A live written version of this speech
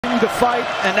to fight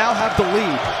and now have the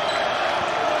lead.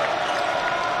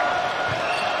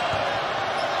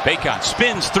 Bacon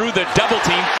spins through the double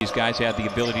team. These guys have the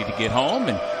ability to get home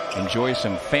and enjoy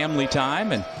some family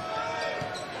time. And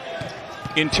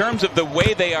in terms of the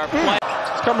way they are playing,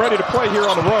 he's come ready to play here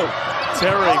on the road.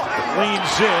 Terry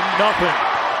leans in, nothing.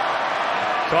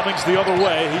 Cummings the other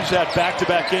way. He's had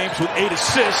back-to-back games with 8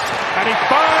 assists, and he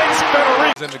finds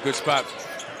Federiko. He's in a good spot.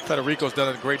 Federiko's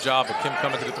done a great job of him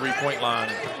coming to the three-point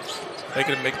line,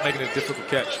 making it a difficult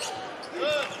catch.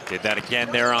 Did that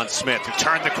again there on Smith, who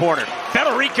turned the corner.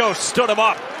 Federico stood him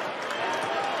up.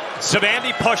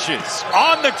 Savandi pushes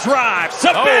on the drive.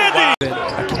 Savandi!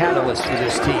 A catalyst for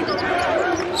this team.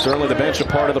 Certainly the bench a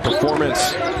part of the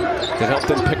performance that helped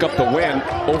them pick up the win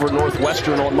over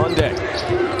Northwestern on Monday.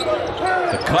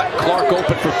 The cut, Clark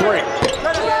open for three.